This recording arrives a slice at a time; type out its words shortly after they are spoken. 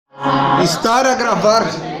Estar a gravar.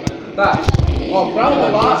 Tá. Ó, pra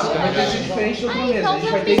rolar, vai ter que ser diferente da outra mesa. A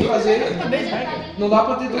gente vai ter que fazer. Não dá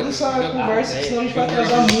pra ter toda essa conversa, senão a gente vai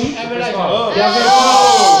atrasar muito. É verdade. E a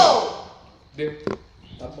aventura.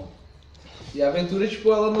 Tá bom. E a aventura,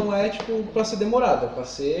 tipo, ela não é, tipo, pra ser demorada, é pra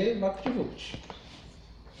ser VaptVupt.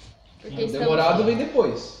 Demorado vem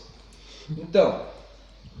depois. Então,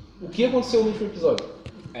 o que aconteceu no último episódio?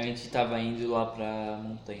 A gente tava indo lá pra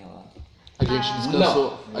montanha lá. A gente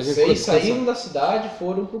descansou. Não, vocês saíram da cidade e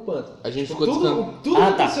foram pro pântano. A gente tipo, ficou descansando. Tudo que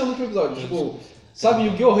aconteceu no último episódio. Tipo, sabe o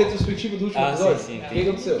Yu-Gi-Oh! Retrospectivo do último episódio? Sim, o que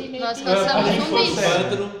aconteceu? Nós caçamos zumbis.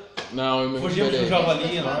 Não, eu me fugimos pro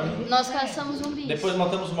javali enorme. Nós caçamos zumbis. Depois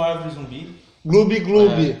matamos uma árvore zumbi. Gloob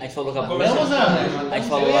Gloob. A gente falou com a A gente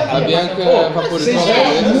falou A Bianca vaporizou Vocês a deram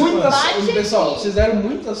cabeça. muita sorte, pessoal. Vocês deram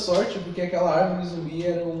muita sorte porque aquela árvore zumbi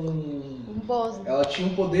era boss. Ela tinha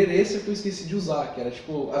um poder extra que eu esqueci de usar, que era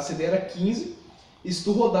tipo, a CD era 15, e se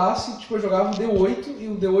tu rodasse, tipo, eu jogava um D8, e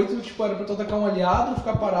o D8 tipo, era pra tu atacar um aliado,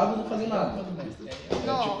 ficar parado e não fazer nada.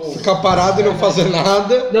 Tipo, Ficar parado e não fazer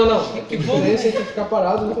nada. não, a diferença entre ficar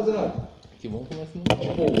parado e não fazer nada. Que bom que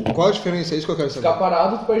Tipo, Qual a diferença? É isso que eu quero saber. ficar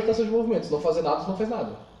parado, tu perde taxa de movimento, se não fazer nada, tu não faz nada.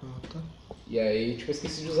 E aí, tipo, eu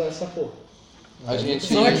esqueci de usar essa porra. A gente...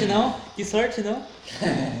 Que sorte não? Que sorte não?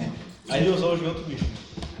 Aí ele usou o de outro bicho.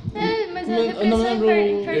 Mas a repressão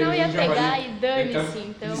infernal ia pegar e dane-se,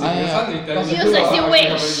 então. é. E usa esse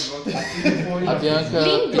wish. A Bianca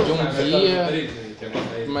Lindo. pediu um guia,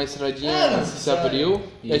 uma estradinha se abriu,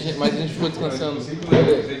 mas a gente ficou descansando.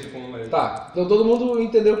 Tá, então todo mundo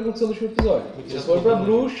entendeu o que aconteceu no último episódio. Vocês foram pra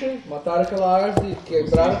bruxa, mataram aquela árvore,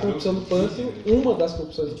 quebraram a corrupção do pântano, uma das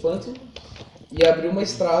corrupções do pântano, e abriu uma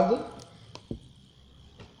estrada.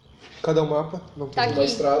 Cadê o mapa? Não tem. Tá Uma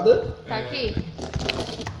aqui. estrada. Tá aqui.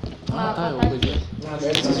 Ah, Mapa tá, eu tá peguei. aqui.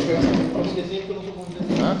 Merda, vocês tiveram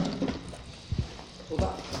Hã?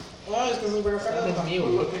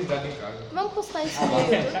 Vamos postar isso no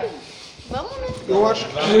YouTube? Vamos, né? Eu acho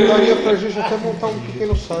que daria pra gente até montar um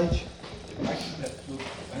pequeno site.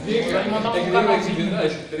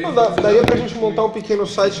 Não, daria pra gente montar um pequeno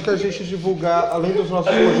site que a gente divulgar, além dos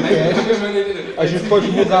nossos podcasts, a gente pode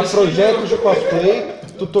divulgar projetos de cosplay,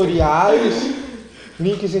 tutoriais,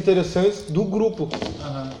 links interessantes do grupo.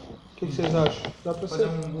 O que vocês acham? Dá pra ser?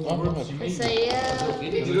 Isso aí é.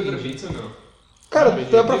 Cara,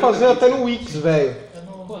 dá pra fazer até no Wix, velho.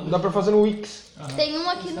 Dá pra fazer no Wix. Tem um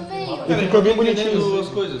aqui no meio. E fica bem bonitinho. As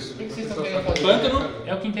coisas. Pântano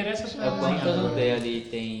é o que interessa pra É o pântano ali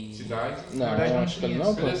tem. Não, eu acho que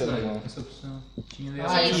não é pântano, não. essa opção. Tinha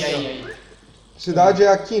Aí. Cidade é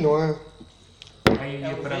aqui, não é? Aí ia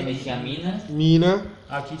pra Tem a mina. Mina.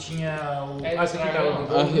 aqui tinha o. Esse aqui tá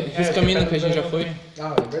o. Risca a mina que a gente já foi.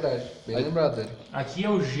 Ah, é verdade. Bem lembrado dele. Aqui é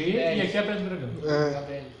o G e aqui é a Pedra do Dragão.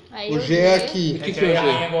 É. Aí O G é aqui. O que é a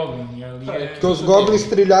Rainha Goblin? E ali é... Porque os goblins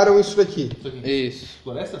trilharam isso daqui. Isso.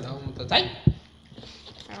 Floresta? Não, tá.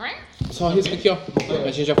 Só risca aqui, ó.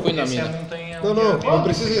 A gente já foi na Essa é a mina. montanha. Não, onde não, a- não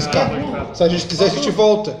precisa riscar. a- Se a gente quiser, a gente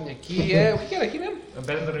volta. Aqui é. O que era aqui mesmo? A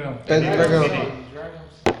Pedra do Dragão. Pedra do Dragão.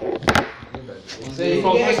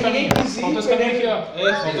 Faltou esse caminho. Faltou esse caminho aqui, ó.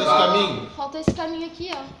 Falta esse caminho. Falta esse caminho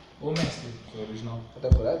aqui, ó. Ô mestre, o original.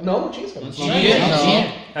 Não tinha isso, cara. Não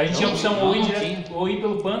tinha. A gente tinha a opção ou ir direto, ou ir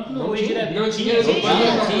pelo pântano ou ir direto. Não tinha. Tinha. O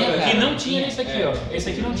que não tinha era esse aqui, ó. Esse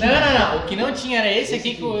aqui não tinha. Não. O que não tinha era esse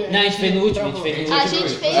aqui que o. Não, a gente fez no último, A gente fez Esse aqui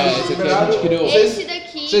a gente criou. esse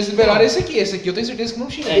daqui. Vocês liberaram esse aqui eu tenho certeza que não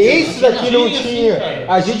tinha. Esse daqui não tinha.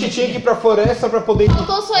 A gente tinha que ir pra floresta pra poder...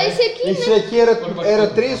 Faltou só esse aqui, Esse né? daqui era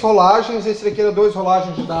 3 rolagens, esse daqui era 2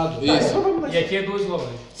 rolagens de dados. Isso. E aqui é 2 lojas.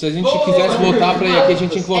 Se a gente quisesse voltar pra aqui, a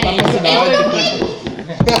gente tinha que voltar pra cidade.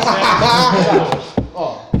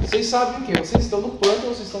 Ó, vocês sabem o que? Vocês estão no pântano,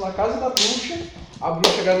 vocês estão na casa da bruxa. A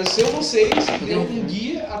bruxa agradeceu vocês e deu um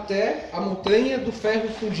guia até a montanha do ferro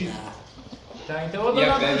fundido. Tá, então eu dou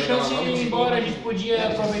uma chance de ir embora, a gente podia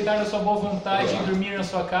aproveitar da sua boa vontade e dormir na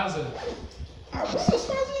sua casa. Ah, vocês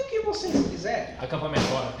fazem o que vocês quiserem. Acampamento,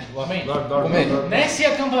 bora. Nesse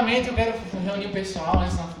acampamento eu quero reunir o pessoal,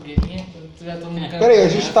 nessa fogueirinha. Já tô no Pera aí, a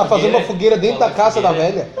gente tá fazendo uma fogueira dentro da casa da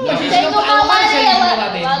velha? A gente Tem não uma tá mais ainda lá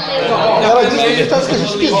amarela. dentro. Valeu. Ela disse que a gente faz o que a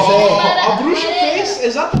gente quiser. A bruxa fez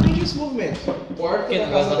exatamente esse movimento. Porta Porque da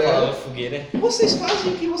não gosta casa da dela. fogueira. Vocês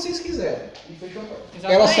fazem o que vocês quiserem. E fechou a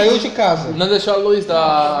porta. Ela saiu de casa. Não deixou a luz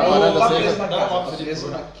da varanda Tá presa acesa. na casa, tá presa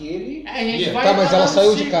naquele... A gente vai Tá, mas ela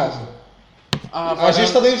saiu de de casa. A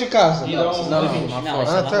gente tá dentro de casa. Não, Não,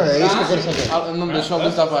 Ah, tá, é isso que eu quero saber. não deixou a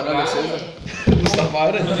luz da varanda acesa.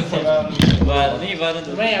 Nem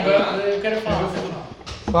varanda. Bem, agora eu quero falar.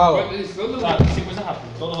 Fala. Tá, tem que ser coisa rápida.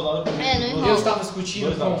 É, não Eu enrola. estava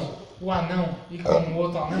discutindo o anão e com o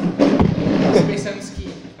outro anão, nós pensamos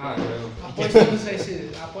que após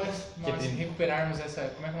nós recuperarmos essa...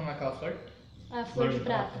 Como é que é o nome daquela flor? A flor de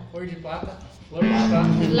prata. Flor de prata. Flor de prata.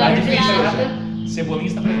 Flor de prata. Cebolinha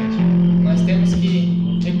está presente. Nós temos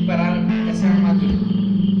que recuperar essa armadura.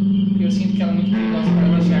 Porque eu sinto que ela é muito perigosa para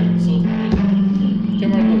deixar com os outros. Que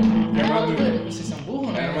armadura? Vocês são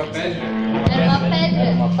burros, né? Era uma pedra. Era uma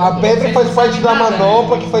pedra. A pedra faz parte da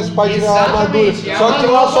manopla, que faz parte da armadura. Só que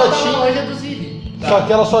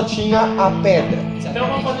ela só tinha a pedra. Então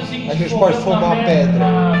vamos fazer o seguinte: A gente pode formar a pedra.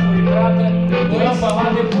 Na flor de prata, rampa lá,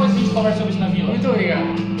 depois a gente conversa sobre isso na vila. Muito obrigado.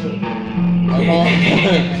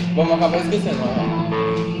 Vamos acabar esquecendo.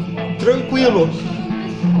 Tranquilo.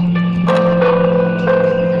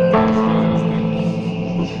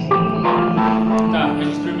 Tá, a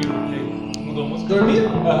gente dormiu. Mudou a música?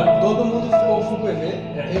 Dormiram? Todo mundo ficou full PV,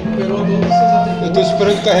 recuperou todos os seus atributos. Eu tô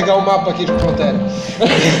esperando carregar o mapa aqui de fronteira.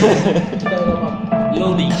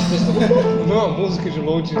 Loading. Não, a música de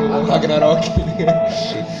load do Ragnarok.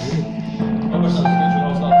 Vamos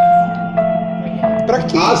tirar os dados. Pra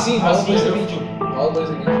quê? Ah, sim, rola Assim, 220. Rola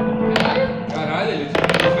 220. Caralho, ele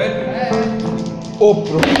ficou velho. O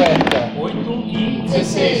profeta. 8 e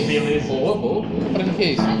 16, beleza. Boa. Pra que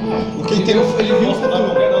é isso? O que tem no... Ele viu o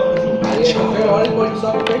futuro. Aí a qualquer hora ele pode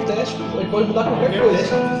usar qualquer teste, ele pode mudar qualquer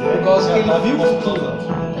coisa. Por causa que ele viu o futuro.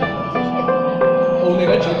 Ou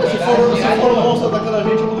negativo. Se for um monstro daquela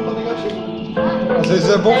gente, eu mudo pra negativo. Às vezes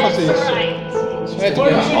é bom fazer isso. Se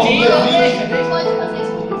for no chudinho, Pode fazer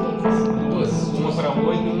isso com vocês. Duas. Uma para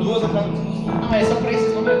 8. Duas a cada. Não, é só pra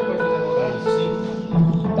esses números que pode fazer rodada? Sim.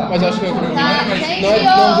 Tá. Mas eu acho que eu Tá, gente, não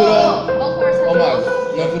virou... vamos conversar Ô, de Mago,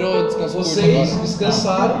 novo. não virou descanso curto Vocês agora?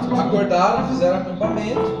 descansaram, acordaram, fizeram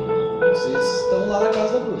acampamento. Vocês estão lá na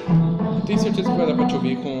casa da bruxa. Tem certeza que vai dar pra te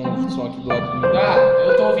ouvir com o som aqui do lado do mim? Dá,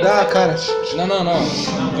 eu tô ouvindo. Dá, cara. Não.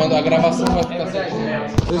 Quando a gravação vai É ficar verdade,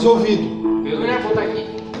 certo. Resolvido. Eu ia voltar aqui.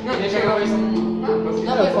 Não, deixa eu gravar isso.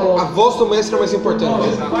 Não, eu falo. A voz do mestre é mais importante.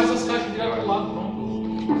 Faz as caixas direto pro lado, pronto.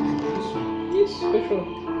 Isso, fechou.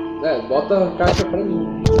 Bota a caixa pra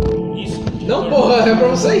mim. Isso. Não, porra, é pra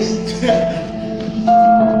vocês.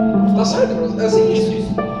 Tá certo, é pra vocês. É assim,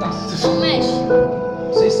 isso. Tá. Não mexe.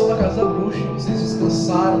 Vocês estão na casa da bruxa, vocês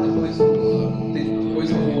descansaram depois do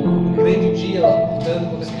grande dia lá lutando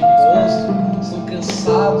contra aquele monstro. Estão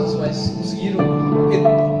cansados, mas conseguiram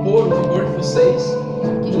repor o vigor de vocês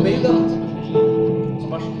no meio da luta.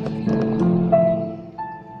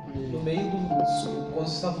 No meio do. Quando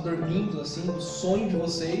vocês estavam dormindo, assim, do sonho de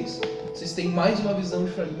vocês têm mais uma visão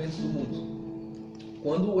de fragmentos do mundo.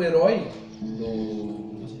 Quando o herói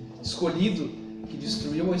escolhido que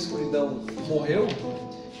destruiu a escuridão morreu,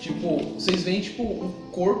 tipo, vocês veem tipo um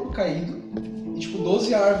corpo caído e tipo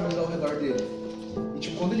 12 árvores ao redor dele. E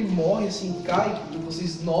tipo, quando ele morre assim, cai, e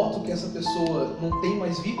vocês notam que essa pessoa não tem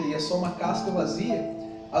mais vida e é só uma casca vazia,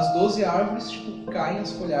 as 12 árvores tipo caem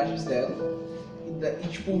as folhagens dela e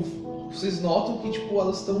tipo, vocês notam que tipo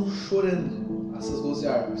elas estão chorando, essas 12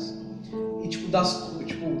 árvores. E tipo,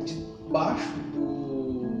 debaixo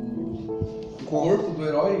do corpo do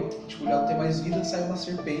herói, tipo, já não tem mais vida, sai uma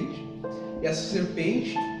serpente. E essa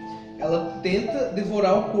serpente, ela tenta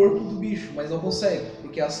devorar o corpo do bicho, mas não consegue,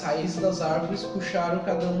 porque as raízes das árvores puxaram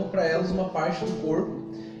cada uma para elas uma parte do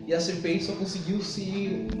corpo, e a serpente só conseguiu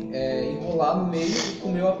se enrolar no meio e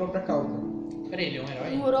comeu a própria cauda. Peraí, ele é um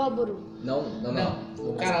herói? Um uróboro. Não.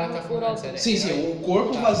 O cara lá tá falando sério. Sim, o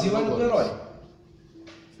corpo vazio era do herói.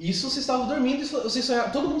 Isso vocês estavam dormindo e vocês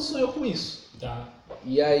sonharam, todo mundo sonhou com isso. Tá.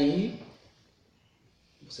 E aí,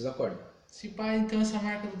 vocês acordam. Se pá, então essa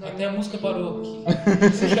marca do dragão. Até a música parou aqui.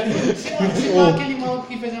 Se pá, aquele maluco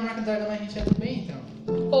que fez a marca do dragão na gente é do bem, então.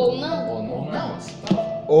 Ou não. Ou não, se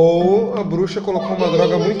pá. Ou a bruxa colocou uma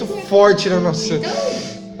droga muito forte na nossa...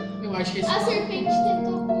 Eu acho que esse A serpente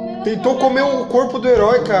tentou comer. Tentou comer o corpo do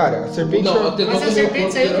herói, cara. A serpente... Mas a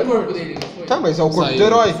serpente saiu do corpo dele, não foi? Tá, mas é o corpo Saiu. do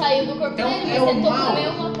herói. Saiu do corpo Então, dele, é mas o tentou mal. comer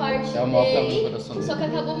uma parte É o mal que tá no dele, coração dele. só que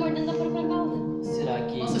acabou mordendo a própria cauda. Será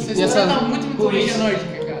que... Nossa, tipo, você tá muito mitologia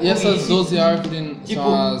nórdica, cara. E essas 12 árvores Tipo-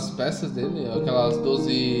 são as peças dele? Aquelas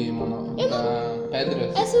 12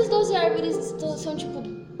 pedras? Essas 12 árvores são tipo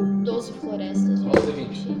 12 florestas. Rola o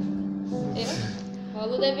D20.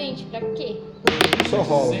 Rola o D20, pra quê? Só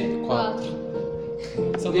rola. 4.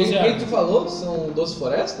 São E 12 o que árvores. tu falou? São 12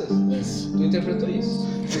 florestas? Isso. Tu interpretou isso.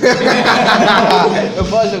 Eu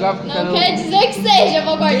posso jogar porque Não quer dizer que seja, eu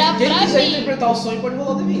vou guardar Quem pra quiser mim. interpretar o sonho pode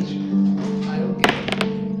rolar o D20. Ah, eu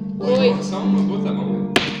quero. 8. São uma puta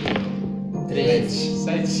mão. 3.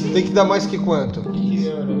 7. Tem que dar mais que quanto? Que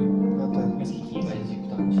é o herói? Ah, tá. Mas que vai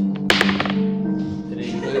dificuldade?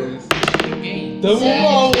 3. Ninguém. Tamo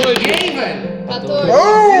mal hoje. Ninguém, velho. 14.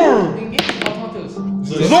 Ninguém falta o Matheus.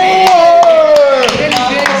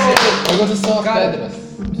 Pergunta só as Cara, pedras.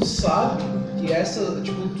 Tu sabe que essa,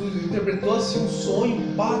 tipo, tu interpretou assim um sonho,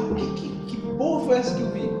 pá, que porra foi essa que eu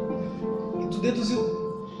vi? E tu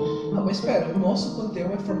deduziu, mas espera, o nosso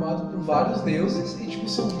panteão é formado por vários deuses e, tipo,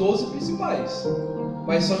 são 12 principais.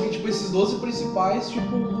 Mas só que, tipo, esses 12 principais,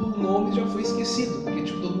 tipo, o nome já foi esquecido, porque,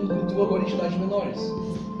 tipo, todo mundo cultua agora entidades menores.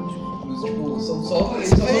 Tipo, eles são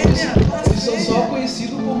só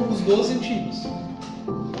conhecidos como os 12 antigos.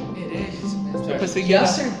 Eu pensei Que a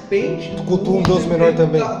serpente... Tu cultua um deus menor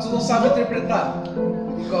também. Tu não sabe interpretar.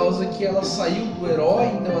 Por causa que ela saiu do herói,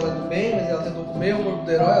 então ela é do bem, mas ela tentou comer o corpo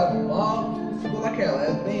do herói, ela é do mal. Ficou naquela,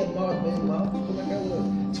 é do bem, é do mal, é do bem, é do mal. Ficou naquela...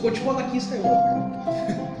 Ficou tipo Anakin Skywalker.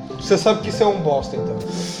 Você sabe que isso é um bosta, então.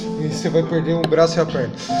 E você vai perder um braço e a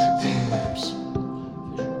perna.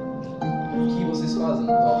 O que vocês fazem,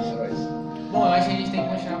 novos heróis? Bom, eu acho que a gente tem que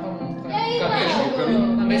continuar com E aí, a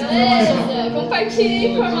mano? mesma formação. Beleza, compartilha a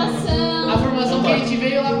informação. A formação que a gente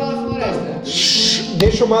veio lá pela floresta.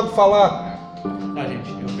 Deixa o mago falar. Tá, gente,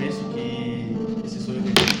 eu penso que esse sonho que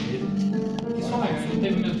a gente teve. Que sonho? Não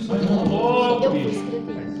teve o mesmo sonho? Ô, Eu bicho. fui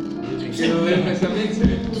escrever. Eu lembro pensamento,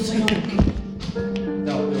 você vê?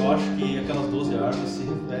 Não, eu acho que aquelas 12 árvores se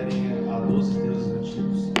referem a 12 deuses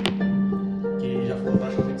antigos que já foram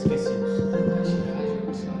praticamente esquecidos.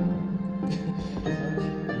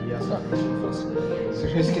 E a serpente não foi assim. Você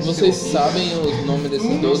já esqueceu. Vocês sabem os nomes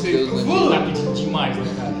desses 12 deuses antigos? Tá pedindo demais, né,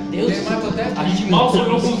 cara? Deus, A gente mal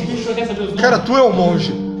sonhou com os bichos, quer saber os nomes? Cara, tu é um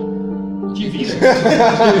monge. Que vida.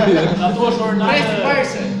 Na tua jornada... Mestre,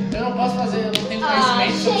 parça, eu não posso fazer, eu não tenho Ah,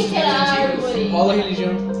 conhecimento sobre achei os que era deuses antigos. árvore. Rola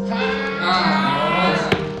religião.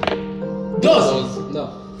 12! Não.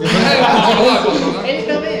 Ele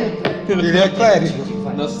também é. Ele é clérigo.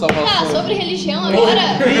 Nossa Tá, salvação. sobre religião agora?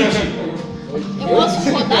 Eu posso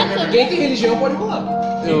rodar também? Quem tem religião pode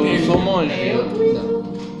rolar. Eu sou monge. Eu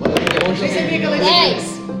percebi que ela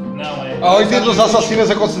 10. Não, é... A ordem dos assassinos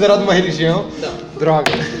é considerada uma religião? Não.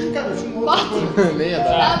 Droga. 4. Nem a Tá,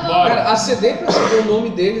 Cara, bora. a CD pra saber o nome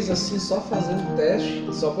deles, assim, só fazendo teste,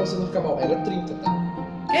 só pra você não ficar mal, era 30, tá?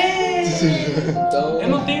 Então, Eu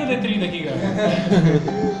não tenho D30 aqui, cara.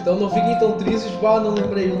 então não fiquem tão tristes, tipo, não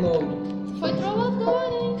lembrei o nome. Foi trovador,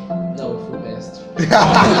 hein? Não, eu fui mestre.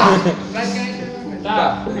 praticamente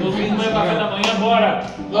Tá, todo mundo vai café da manhã, bora.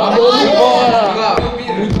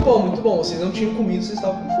 Muito bom. Vocês não tinham comido, vocês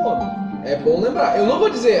estavam com fome. É bom lembrar. Eu não vou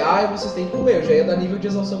dizer, vocês têm que comer, eu já ia dar nível de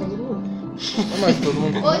exaustão pra todo mundo. Mas todo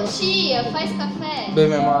mundo Ô tia, faz café? bebe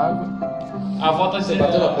mesmo água. A avó tá Você dizendo...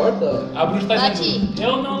 bateu na porta? A bruxa tá Bati. dizendo...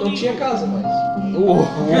 Eu não Não tenho... tinha casa mais.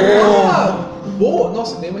 Boa!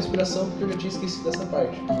 Nossa, dei uma inspiração porque eu já tinha esquecido dessa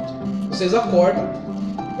parte. Vocês acordam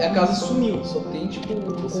e a casa sumiu, só tem tipo um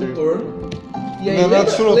contorno. E aí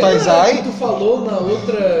Nanatsu no lembra Taizai? que tu falou na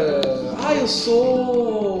outra... eu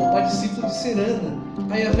sou uma discípula de Serana.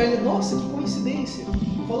 Aí a velha, nossa, que coincidência.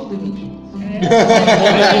 Falou de mim.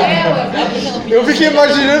 Eu fiquei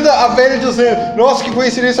imaginando a velha dizendo, nossa, que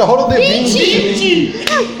coincidência, rola o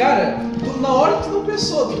D20. Cara, na hora tu não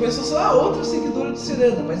pensou, tu pensou só, outra seguidora de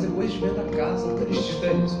Serana, mas depois de ver a casa,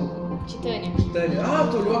 Titânia, Titânia.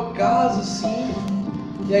 Tu olhou a casa assim,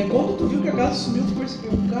 e aí quando tu viu que a casa sumiu, tu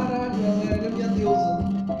percebeu, caralho, ela era minha deusa.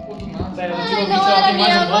 Pô, que massa. Tá, ela Ai, tirou não 20, ela era tem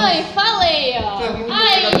mais minha um nome. mãe? Falei, ó.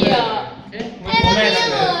 Aí, ó. Era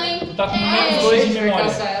minha mãe. Tu tá com menos 2 de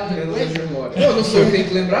memória. Eu não sou eu que tenho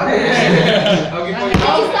que lembrar, né? Alguém pode Eu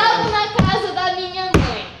estava na casa da minha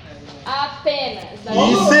mãe. Apenas.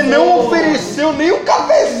 E você não ofereceu nem um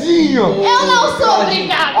cafezinho. Eu não sou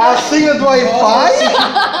obrigada. A senha do Wi-Fi?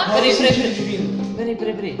 Peraí.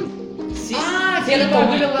 Se aquele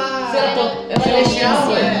bagulho lá.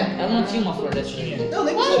 ela não tinha uma flor dessa. Não,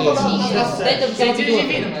 nem precisa falar.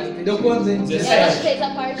 Deu quantos, hein? Ela fez a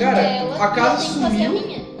parte Cara, dela. a casa eu tenho que fazer a sumiu.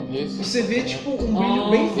 minha. E você vê, tipo, um brilho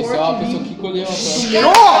bem Isso forte é uma em pessoa mim. que colheu a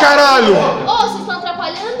planta. Ô, caralho! Ô, vocês estão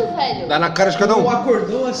atrapalhando, velho? Dá na cara de cada um.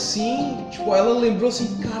 Acordou assim, tipo, ela lembrou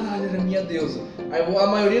assim, caralho, era minha deusa. Aí a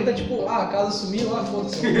maioria tá tipo, a casa sumiu,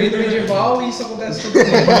 foda-se, no meio do medieval e isso acontece todo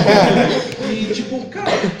mundo. E tipo,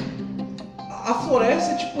 cara, a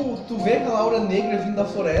floresta, tipo, tu vê aquela aura negra vindo da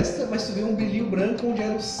floresta, mas tu vê um brilhinho branco onde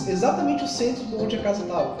era exatamente o centro de onde a casa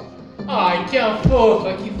tava. Ai, que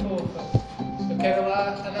fofa, que fofa. Eu quero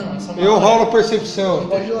lá. Não, é só uma. Eu rolo percepção.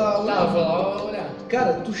 Pode ir lá Tá, eu olhar. vou lá olhar.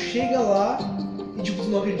 Cara, tu chega lá e tipo, tu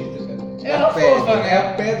não acredita, cara. É uma fofa, né? É a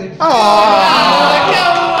pedra que Ela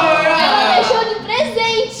deixou de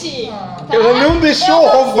presente. Tá? Ela não deixou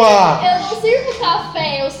roubar. Eu não sirvo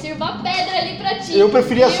café, eu sirvo a pedra ali pra ti. Eu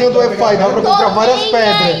preferia a senha do Wi-Fi, dá pra comprar várias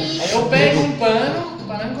pedras. Aí eu pego um pano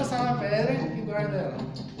pra não encostar na pedra e guardo ela.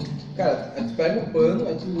 Cara, tu tu pega o pano,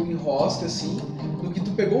 aí tu enrosca assim. No que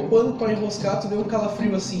tu pegou o pano pra enroscar, tu deu um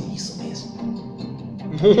calafrio assim. Isso mesmo.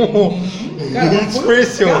 Cara, foi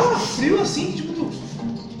um calafrio assim, tipo tu...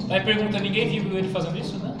 Aí pergunta, ninguém viu ele fazendo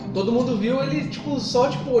isso, né? Todo mundo viu ele, tipo, só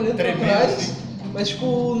tipo, olhando pra trás, assim. Mas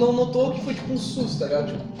tipo, não notou que foi tipo um susto, tá ligado?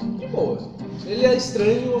 Tipo, de boa. Ele é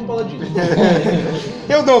estranho ou paladino.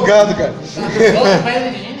 Eu dou gado, cara. Bota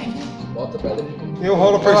pedra de gênio. Bota pedra de gênio. Eu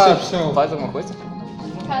rolo percepção. Faz alguma coisa?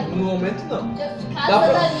 No momento não.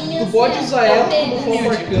 Casa da minha. Tu pode usar ela como foco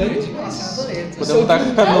arcante. Podemos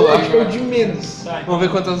tacar no lago. Tipo, de menos. Vamos ver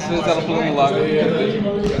quantas vezes ela pulou no lago.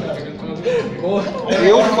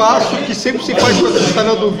 Eu faço o que sempre se faz quando você tá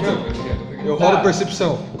na dúvida. Eu rolo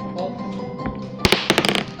percepção.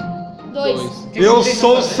 2. Eu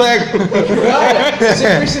sou cego. Cara, você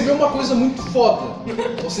percebeu uma coisa muito foda.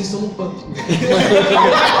 Vocês estão no pano.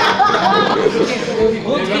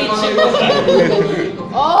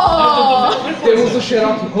 Oh! Temos o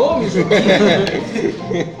Sherlock Holmes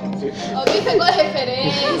aqui. Alguém pegou a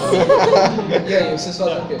referência? E aí, vocês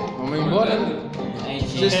fazem o quê? Vamos embora.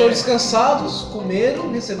 Vocês estão descansados,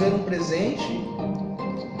 comeram, receberam um presente.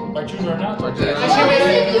 Partiu o jornal?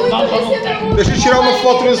 Deixa eu tirar uma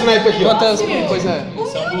foto no sniper aqui. Quantas? Pois é.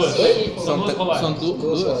 São duas. São duas rolagens. São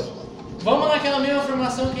duas? Vamos naquela mesma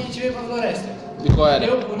formação que a gente veio pra floresta. E qual era?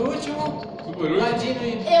 Eu por último, Ladino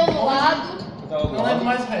e... Eu no lado. Não lembro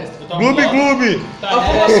mais o resto. Gloob, gloob. A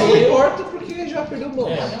formação não importa porque já perdeu o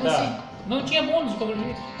bônus. Não tinha bônus de qualquer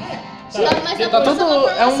jeito. Tá tudo...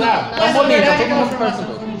 É um bolinho, tá todo aquela mundo formação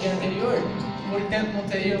perto. no dia anterior, portanto não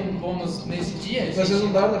teria um bônus nesse dia. Mas vocês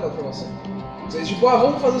não daram naquela formação. Vocês tipo,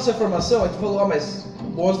 vamos fazer essa formação? Aí tu falou, mas o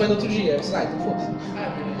bônus vai no outro dia. Aí você, então foda-se. Ah,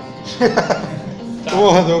 beleza.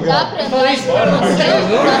 Porra, deu Dá gado. pra dar informação? Dá pra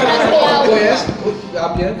criar Conhece? A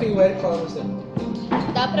Bianca e o Eric falaram isso.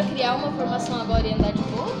 Dá pra criar uma formação agora e andar de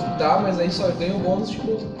boa? Tá, mas aí só ganha o bônus,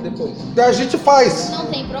 tipo, depois. A gente faz. Não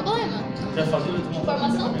tem problema. Já fazia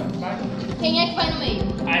Formação? Quem é que vai no meio?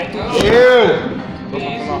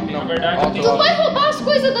 Eu. Na verdade, eu Tu vai roubar as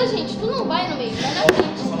coisas da gente, tu não vai no meio, vai na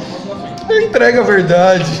frente. Eu entrego a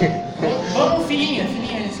verdade. Vamos, filhinha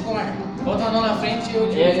escolar. Bota a mão na frente e eu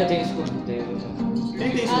de Eu já tenho escudo.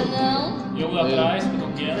 Ah eu atrás,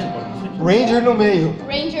 porque eu não quero. Ranger no meio. não,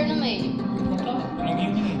 Ranger no meio.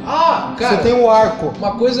 Ninguém. Ah, cara, Você tem um arco.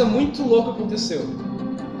 uma coisa muito louca aconteceu.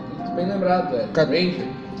 Muito bem lembrado, velho. Ranger.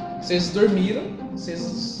 Vocês dormiram,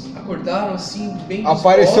 vocês acordaram assim, bem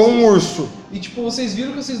Apareceu um dispostos. urso. E tipo, vocês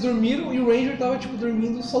viram que vocês dormiram e o Ranger tava tipo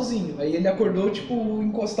dormindo sozinho. Aí ele acordou tipo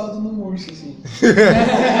encostado num urso assim.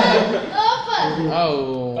 Opa! Ah,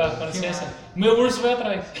 o... Com licença. Meu urso vai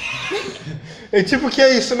atrás. É tipo que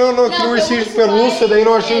é isso, não, que Não, o ursinho de teu urso pelúcia, vai- daí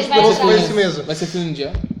não ursinho de vai pelúcia atrás. foi esse mesmo. Vai ser filme de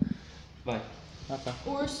dia? Vai. Ah, tá.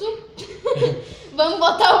 Urso. Vamos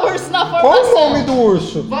botar o urso na Qual o formação. nome do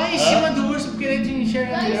urso? Vai em cima do urso porque ele te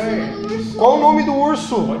enxerga Vai em melhor. cima do urso. Qual o nome do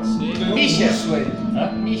urso? Pode ser. Misha.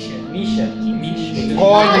 Hã? Misha. Misha. Que micha.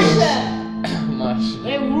 Colin. Acha? Macho.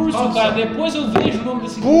 É urso, cara. Depois eu vejo o nome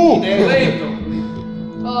desse Pu.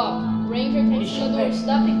 Ó, Ranger tá em cima do urso,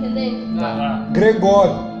 dá pra entender? Tá.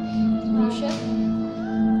 Gregório. Puxa.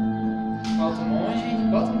 Falta um monge.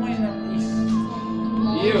 Bota um monge na... Isso.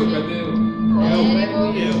 Monge. Cadê o...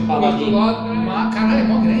 Clérigo. Paladino. Caralho, é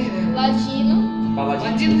mó grande, né? Ladino.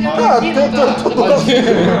 Paladino. Ladino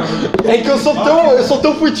já É que eu sou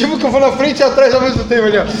tão furtivo que eu vou na frente e atrás ao mesmo tempo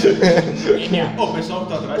ali, ó. Ô, o pessoal que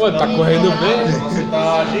tá atrás. Pô, tá correndo bem? Você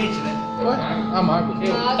tá a gente, né? Ah, mago.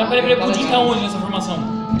 Tá, peraí, o Pudim tá onde nessa formação?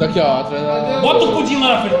 Tá aqui, ó, atrás da... Bota o Pudim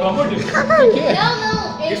lá na frente, pelo amor de Deus.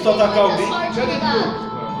 Não, ele Isso tá tem atacar muita alguém? sorte no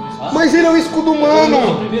dado. Mas ele é um escudo humano.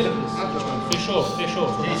 Fechou.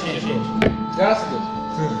 Graças a Deus.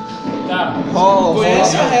 Tá.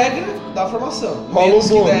 Conhece a regra da formação. Rola Menos o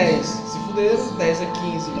que bônus. 10 se fuderam, 10 a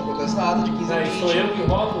 15 não acontece nada, de 15 a Aí 20. sou eu que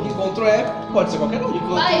rolo? Encontro é, pode ser qualquer um.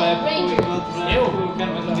 Vai, Ranger. Eu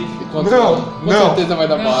quero mais um bicho. Com Não. certeza vai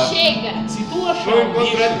dar bala. Chega. Se tu achar um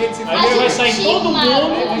bicho, A aí vai gente sair todo mundo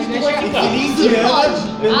mata. e tu vai ficar. Se pode,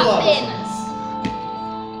 apenas.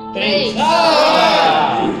 3.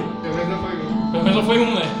 Pelo menos foi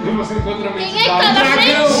um, né? Quem é que tá na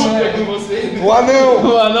frente? O anão.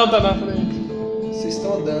 O anão tá na frente. Vocês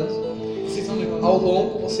estão andando. Ao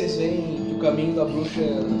longo vocês veem que o caminho da bruxa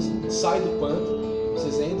sai do pântano.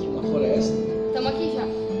 Vocês entram na floresta. Tamo aqui já.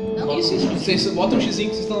 Não? Isso. Vocês botam um xizinho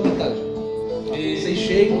que vocês estão na metade. Vocês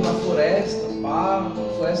chegam na floresta, pá,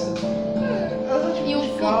 floresta. E um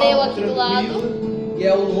fudeu aqui do lado. E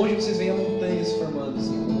ao longe vocês veem a montanha se formando,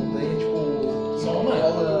 assim. Uma montanha tipo. Só uma?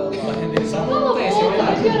 Uma renderizada não tem, você vai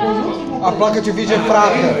A placa de vídeo é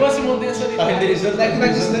prata. fosse montanha solitária. Tá renderizando.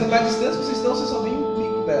 Na distância que vocês estão, vocês só veem o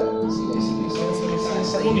pico dela. Assim, aí vocês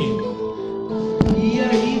Domingo. E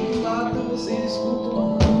aí, do nada, vocês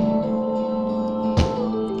escutam.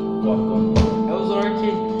 É os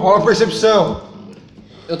orcs. Rola a percepção.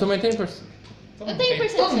 Eu também tenho percepção. Eu tenho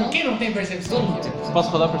percepção. Quem não tem percepção? Posso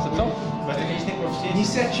rodar a percepção? Vai ter que a gente tem proficiência.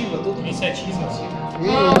 Iniciativa, todo mundo. Iniciativa.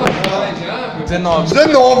 19.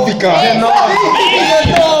 19, cara.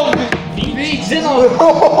 20. 19! 19.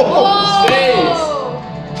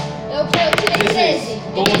 Eu tirei 13.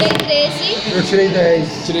 Eu tirei 13. Eu tirei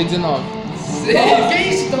 10. Tirei 19. Que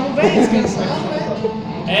isso? Tamo bem, descansando.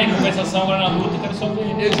 É, em compensação agora na luta, eu quero só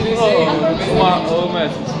ver. Eu tirei 6. Ô,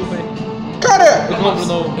 mestre, desculpa aí. Cara, Eu compro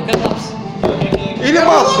novo. Eu quero lápis. ele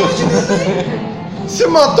matou. Você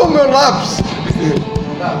matou meu lápis.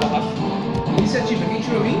 Tá. Iniciativa, quem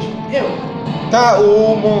tirou 20? Eu. Tá,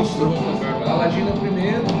 o monstro. Paladino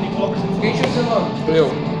primeiro. Quem tirou 19?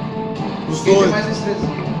 Eu. Os Quem tem dois. mais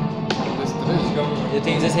destreza? Eu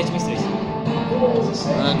tenho 17 mais 3.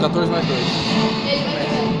 17. 14 mais 2. Ele vai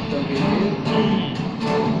pegar. Então, guerreiro.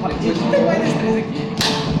 Quem tem mais destreza aqui?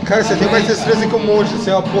 Cara, você tem mais destreza que um monstro. Você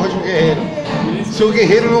é uma porra de um guerreiro. Seu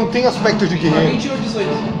guerreiro não tem aspecto de Quem guerreiro. tirou 18?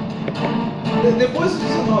 Depois do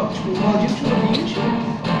 19, tipo, o Paladino tirou 20,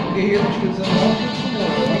 o guerreiro tirou 19 e o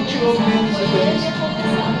monstro. Quem tirou menos de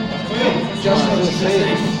 2? Já são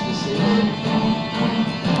 16.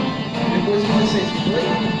 Depois do 16, que foi?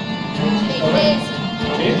 Tem 13.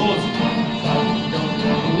 Tirei 12.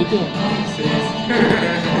 E tu?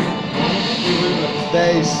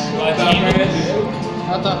 10. Ladino.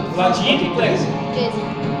 Ah, tá. Ladino e Plex. 13.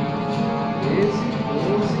 13,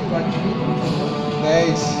 12, Latino,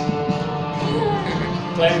 10.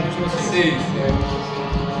 Clérigo tirou 6.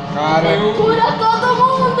 Cara. Cura todo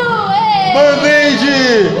mundo! Ei! Band-aid!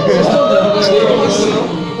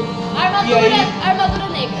 Armadura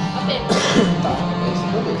negra, apenas. Tá, é isso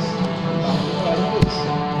vez.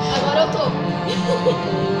 Agora eu tô.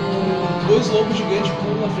 Dois lobos gigantes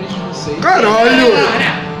pulam na frente de vocês. Caralho!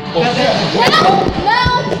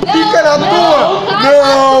 Não! Fica na tua!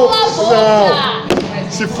 Não!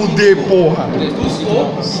 Se fuder, porra! Dos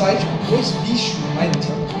lobos sai tipo dois bichos, aí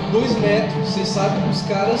 2 metros. Vocês sabem que os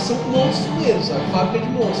caras são monstros mesmo, sabe? Fábrica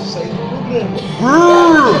de monstros, saíram do programa.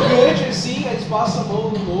 Gigante assim, aí eles passam a mão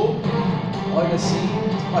no lobo, olha assim,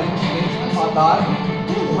 aparentemente uma adaga.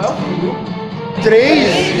 Não é o filho.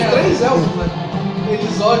 3? 3 elfos, né?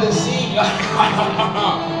 Eles olham assim.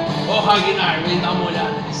 Ô Ragnar, vem dar uma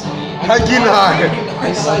olhada nisso aí. Ragnar!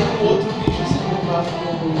 Aí sai um outro bicho assim, comprado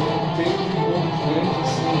como um peito de lobo gigante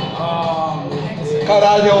assim. Moleque.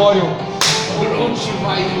 Caralho, é Orion! Onde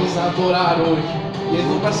vai nos adorar hoje? E eles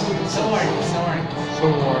vão pra cima de São orcs, são orcs. Sou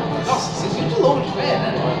morto. Nossa, vocês vêm de longe, É,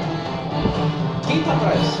 né? né? Quem tá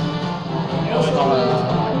atrás? É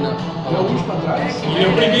o último atrás? Ele é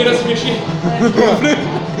o primeiro a se mexer.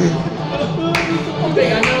 Vamos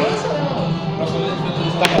pegar minha lança, né?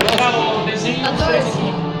 Tá o desenho dos 3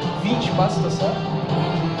 aqui. 20 passos, tá certo?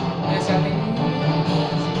 Essa tem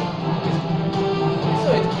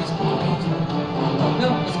 18, por isso que eu tô 20, né?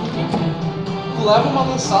 Não, mas com 20. Tu leva uma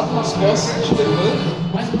lançada nas costas e te levanta.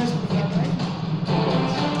 Mais ou menos por aqui atrás.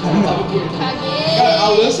 Caguei. Cara, a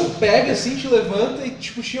lança pega assim, te levanta e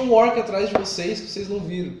tipo tinha um orc atrás de vocês que vocês não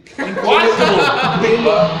viram.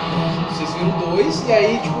 Vocês viram 2 e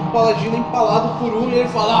aí tipo o paladino é empalado por um e ele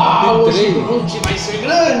fala: ah, hoje o monte vai ser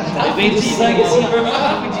grande. Tá vendo sangue assim,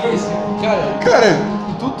 ó. Cara,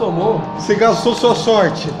 Tu tomou? você gastou sua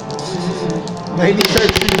sorte na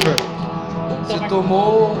iniciativa. Você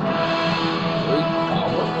tomou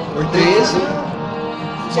 13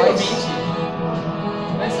 mais 20.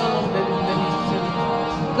 Mas só não deve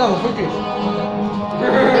Não, não foi 13.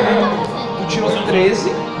 Tu tirou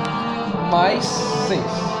 13 mais 6.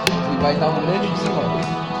 E vai dar um grande 19.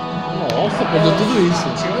 Nossa, perdeu tudo isso.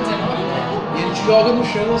 Tirou 19, né? E ele te joga no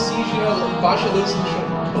chão assim, gira, baixa a lança no chão.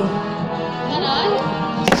 Caralho.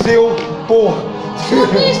 Seu porra!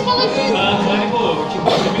 Tudo isso, paladino. Ah, Clérigo, tipo,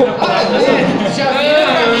 a primeira parada. Já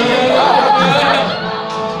viram pra mim?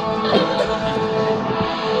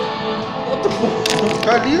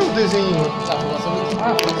 Ali o desenho. Tá,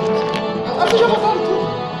 você já botaram tudo.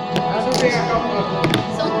 Ah, só pegar a calculadora.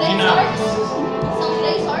 São 3 Não. orcs. São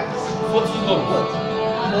 3 orcs. Fotos dos lobos.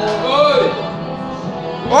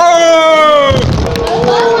 Oh!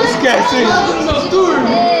 Esquece!